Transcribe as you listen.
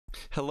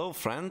Hello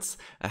friends,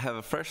 I have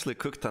a freshly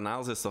cooked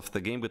analysis of the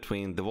game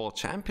between the world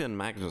champion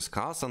Magnus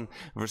Carlsen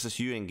versus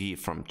Yangyi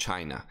from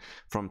China.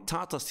 From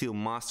Tata Steel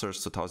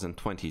Masters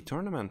 2020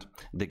 tournament,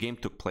 the game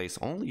took place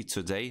only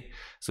today,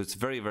 so it's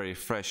very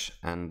fresh,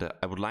 and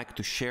I would like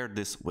to share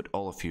this with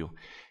all of you,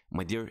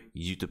 my dear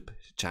YouTube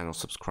channel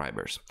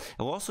subscribers.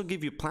 I will also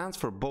give you plans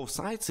for both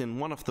sides in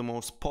one of the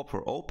most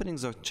popular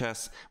openings of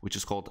chess, which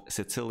is called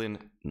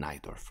Sicilian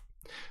Najdorf.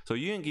 So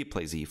Yangyi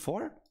plays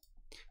e4,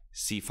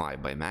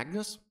 c5 by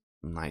Magnus,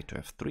 knight to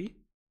f3,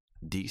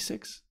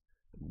 d6,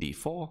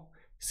 d4,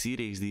 c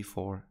takes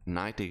d4,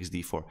 knight takes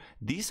d4.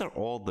 These are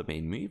all the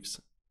main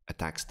moves.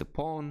 Attacks the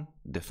pawn,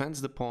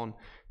 defends the pawn,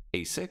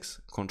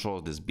 a6,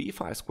 controls this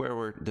b5 square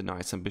where the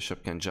knights and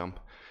bishop can jump,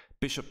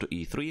 bishop to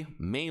e3,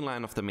 main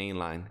line of the main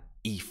line,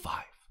 e5.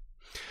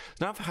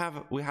 Now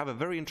we have a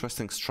very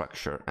interesting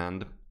structure,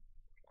 and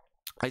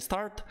I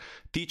start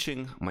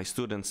teaching my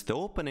students the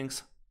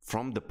openings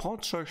from the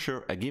pawn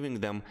structure, giving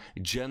them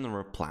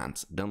general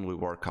plans. Then we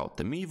work out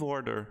the move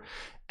order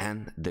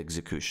and the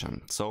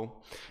execution.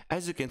 So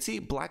as you can see,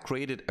 black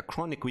created a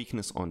chronic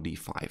weakness on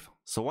d5.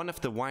 So one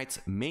of the white's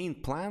main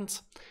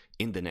plans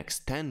in the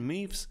next 10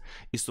 moves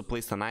is to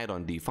place the knight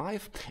on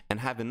d5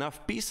 and have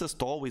enough pieces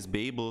to always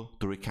be able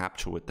to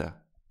recapture with a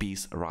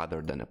piece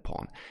rather than a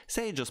pawn.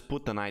 Say just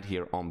put the knight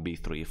here on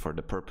b3 for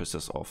the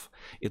purposes of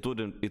it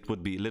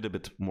would be a little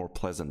bit more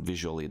pleasant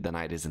visually. The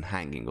knight isn't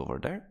hanging over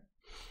there.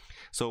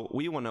 So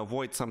we want to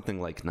avoid something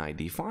like knight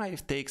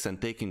d5, takes and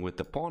taking with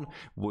the pawn.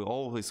 We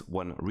always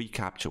want to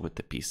recapture with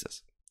the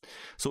pieces.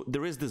 So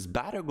there is this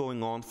battle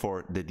going on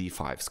for the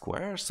d5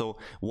 square. So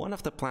one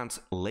of the plans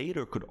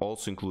later could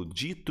also include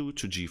g2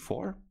 to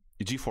g4,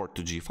 g4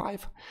 to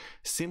g5,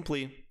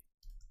 simply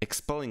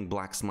expelling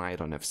black's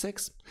knight on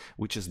f6,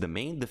 which is the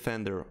main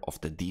defender of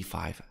the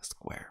d5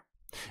 square.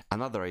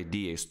 Another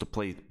idea is to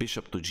play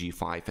bishop to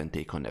g5 and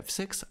take on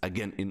f6,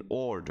 again in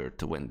order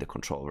to win the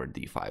control over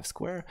d5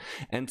 square.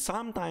 And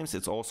sometimes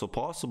it's also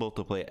possible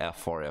to play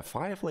f4,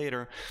 f5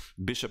 later.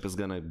 Bishop is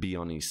gonna be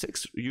on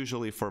e6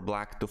 usually for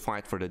black to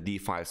fight for the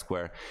d5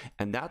 square,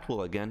 and that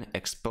will again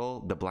expel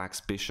the black's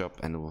bishop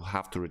and will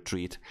have to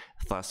retreat.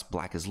 Thus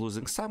black is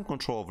losing some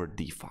control over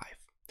d5.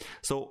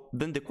 So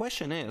then the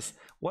question is,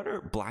 what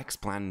are black's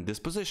plans in this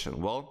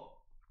position? Well,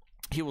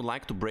 he would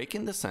like to break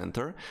in the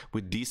center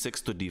with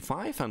d6 to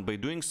d5, and by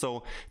doing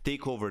so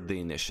take over the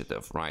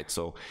initiative, right?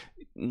 So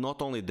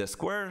not only the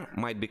square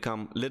might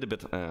become a little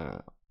bit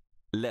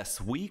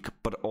less weak,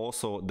 but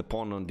also the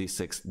pawn on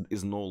d6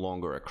 is no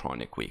longer a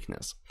chronic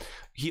weakness.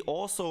 He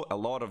also a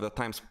lot of the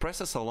times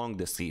presses along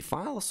the c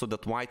file so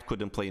that white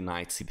couldn't play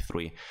knight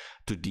c3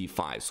 to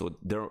d5. So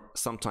there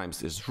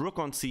sometimes is rook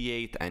on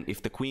c8, and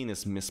if the queen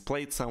is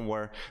misplayed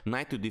somewhere,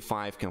 knight to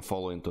d5 can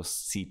follow into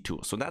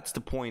c2. So that's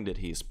the point that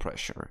he is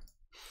pressuring.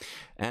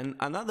 And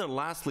another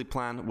lastly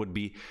plan would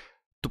be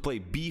to play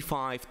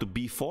b5 to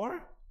b4,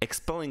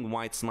 expelling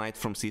white's knight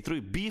from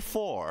c3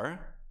 before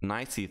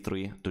knight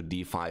c3 to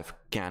d5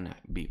 can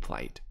be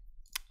played.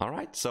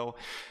 Alright, so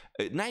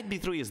knight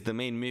b3 is the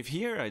main move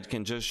here. I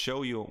can just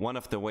show you one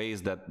of the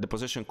ways that the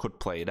position could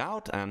play it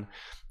out, and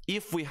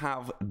if we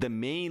have the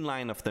main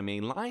line of the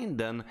main line,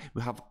 then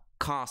we have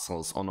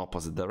castles on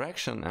opposite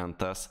direction, and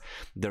thus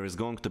there is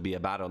going to be a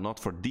battle not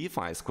for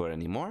d5 square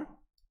anymore,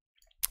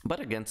 but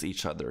against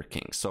each other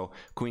kings. So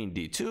queen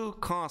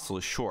d2, castle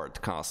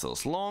short,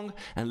 castles long,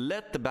 and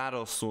let the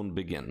battle soon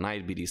begin.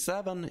 Knight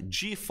bd7,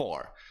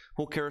 g4.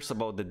 Who cares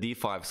about the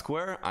d5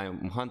 square?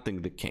 I'm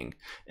hunting the king.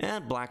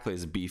 And black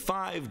plays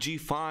b5,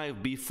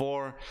 g5,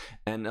 b4,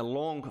 and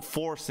along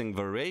forcing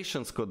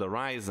variations could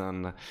arise,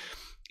 and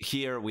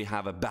here we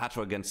have a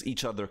battle against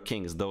each other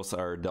kings. Those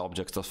are the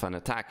objects of an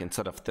attack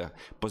instead of the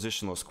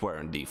positional square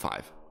in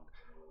d5.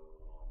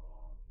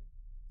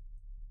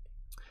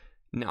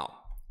 Now,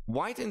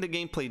 white in the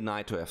game played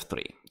knight to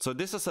f3. So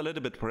this is a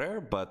little bit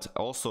rare, but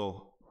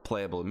also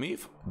playable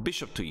move.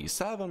 Bishop to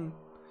e7,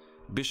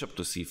 bishop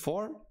to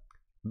c4.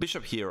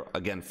 Bishop here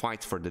again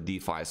fights for the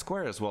d5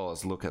 square, as well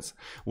as look at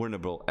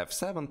vulnerable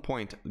f7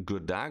 point,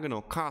 good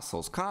diagonal,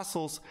 castles,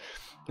 castles.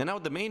 And now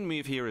the main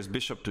move here is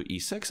bishop to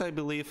e6, I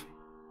believe.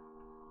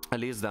 At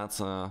least that's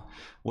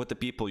what the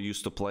people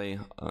used to play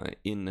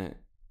in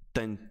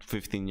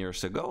 10-15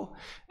 years ago.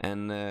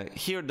 And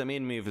here the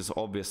main move is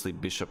obviously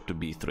bishop to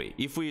b3.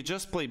 If we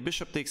just play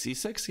bishop takes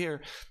e6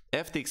 here,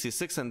 f takes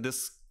e6, and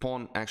this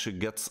pawn actually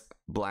gets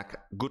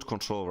black good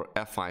control over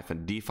f5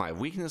 and d5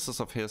 weaknesses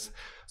of his.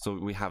 So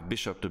we have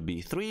bishop to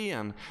b3,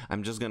 and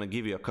I'm just gonna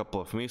give you a couple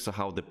of moves of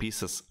how the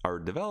pieces are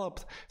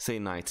developed. Say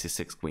knight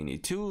c6, queen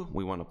e2.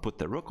 We want to put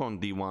the rook on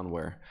d1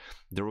 where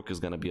the rook is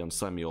gonna be on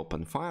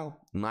semi-open file.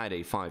 Knight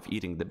a5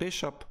 eating the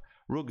bishop,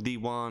 rook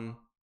d1,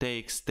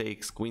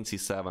 takes, queen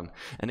c7,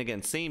 and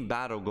again same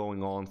battle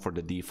going on for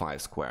the d5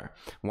 square.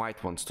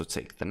 White wants to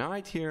take the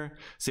knight here,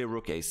 say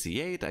rook a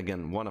c8,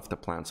 again one of the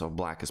plans of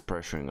black is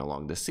pressuring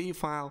along the c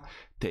file,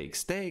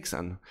 takes,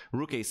 and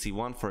rook a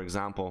c1 for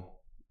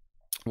example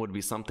would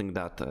be something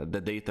that the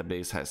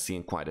database has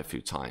seen quite a few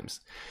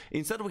times.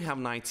 Instead we have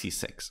knight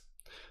c6.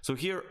 So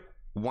here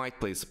white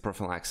plays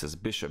prophylaxis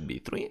bishop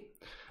b3,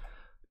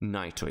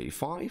 knight to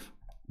a5,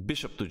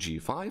 bishop to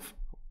g5,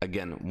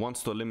 again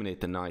wants to eliminate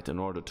the knight in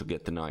order to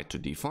get the knight to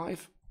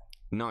d5,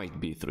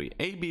 knight b3,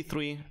 a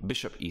b3,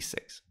 bishop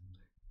e6,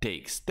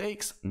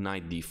 takes,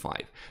 knight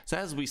d5. So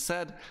as we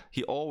said,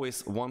 he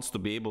always wants to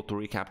be able to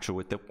recapture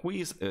with the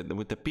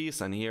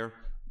piece, and here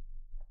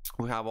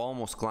we have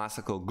almost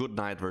classical good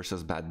knight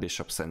versus bad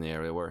bishop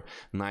scenario where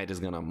knight is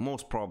gonna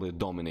most probably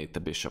dominate the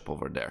bishop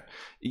over there.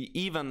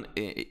 Even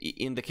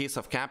in the case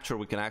of capture,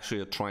 we can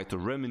actually try to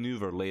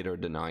remaneuver later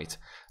the knight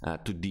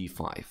to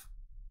d5.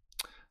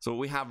 So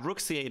we have rook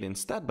c8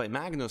 instead by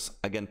Magnus,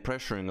 again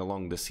pressuring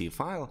along the c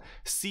file,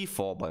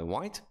 c4 by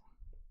white.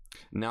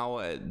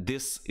 Now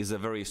this is a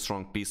very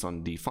strong piece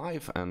on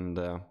d5, and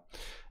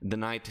the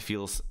knight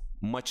feels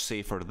much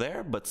safer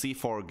there, but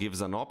c4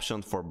 gives an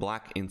option for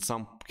black in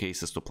some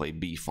cases to play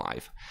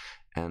b5,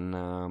 and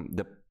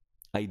the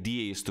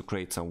idea is to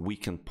create some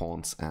weakened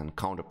pawns and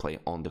counterplay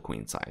on the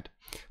queen side.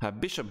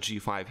 Bishop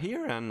g5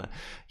 here, and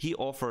he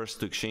offers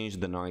to exchange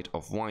the knight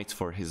of white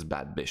for his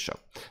bad bishop.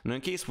 Now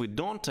in case we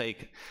don't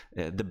take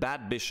the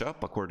bad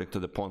bishop, according to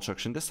the pawn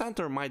structure in the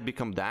center, might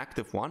become the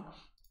active one.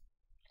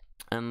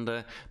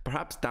 And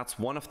perhaps that's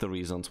one of the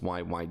reasons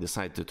why white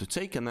decided to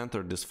take and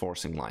enter this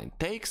forcing line.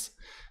 Takes,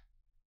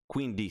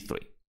 queen d3.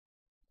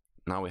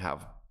 Now we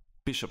have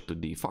bishop to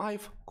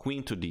d5,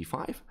 queen to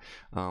d5.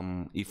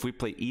 If we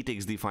play e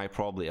takes d5,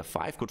 probably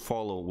f5 could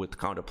follow with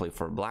counterplay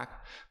for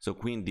black. So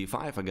queen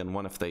d5, again,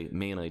 one of the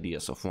main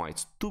ideas of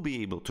white's to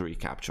be able to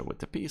recapture with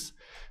the piece.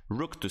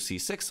 Rook to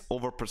c6,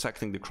 over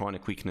protecting the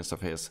chronic weakness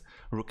of his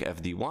rook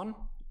fd1,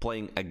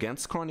 playing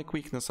against chronic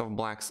weakness of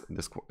black's,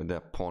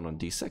 the pawn on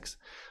d6.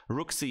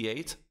 Rook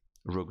c8,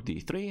 rook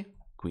d3,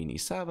 queen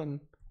e7,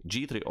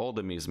 g3, all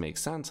the moves make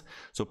sense.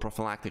 So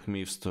prophylactic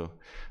moves to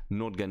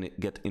not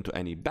get into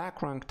any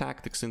back rank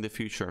tactics in the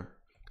future.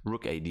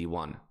 Rook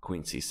ad1,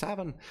 queen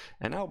c7,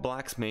 and now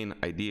black's main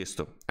idea is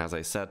to, as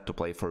I said, to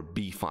play for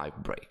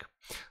b5 break.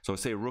 So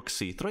say rook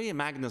c3,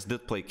 Magnus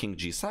did play king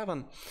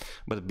g7,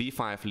 but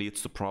b5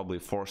 leads to probably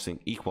forcing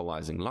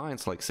equalizing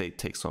lines, like say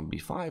takes on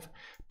b5,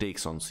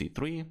 takes on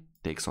c3,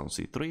 takes on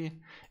c3,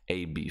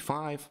 a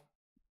b5.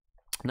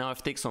 Now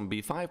if takes on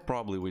b5,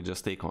 probably we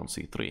just take on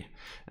c3,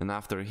 and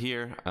after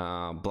here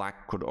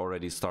black could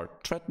already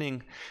start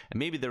threatening, and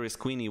maybe there is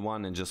queen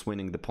e1 and just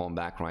winning the pawn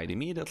back right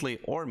immediately,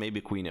 or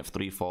maybe queen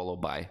f3 followed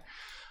by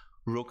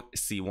rook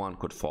c1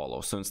 could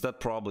follow. So instead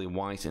probably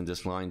white in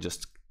this line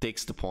just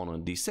takes the pawn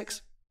on d6,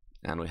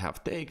 and we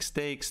have takes,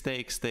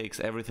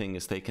 everything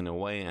is taken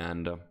away,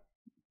 and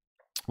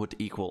with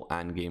equal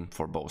endgame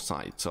for both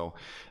sides. So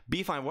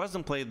b5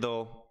 wasn't played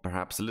though,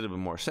 perhaps a little bit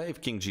more safe.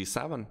 King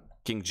g7,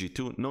 king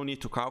g2, no need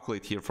to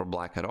calculate here for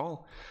black at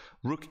all.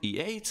 Rook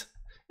e8,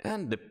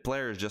 and the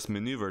players just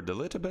maneuvered a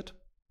little bit.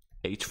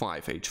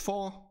 h5,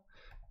 h4,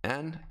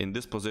 and in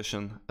this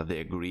position they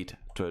agreed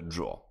to a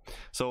draw.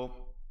 So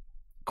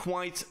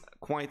quite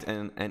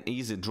an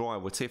easy draw, I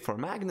would say, for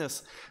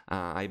Magnus.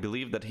 I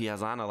believe that he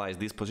has analyzed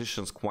these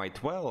positions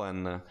quite well,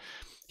 and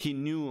he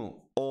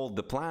knew all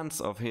the plans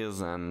of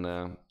his, and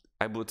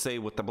I would say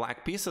with the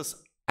black pieces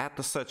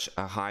at such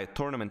a high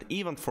tournament,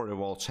 even for the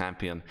world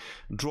champion,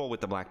 draw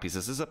with the black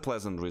pieces is a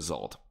pleasant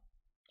result.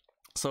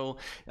 So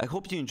I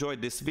hope you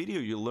enjoyed this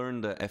video. You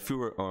learned a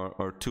few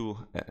or two,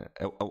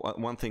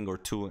 one thing or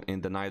two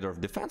in the Night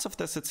of Defense of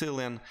the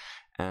Sicilian.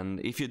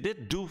 And if you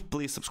did, do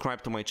please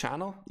subscribe to my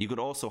channel. You could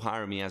also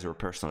hire me as your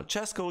personal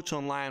chess coach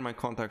online. My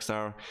contacts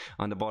are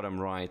on the bottom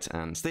right.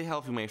 And stay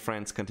healthy, my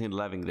friends. Continue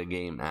loving the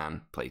game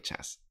and play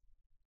chess.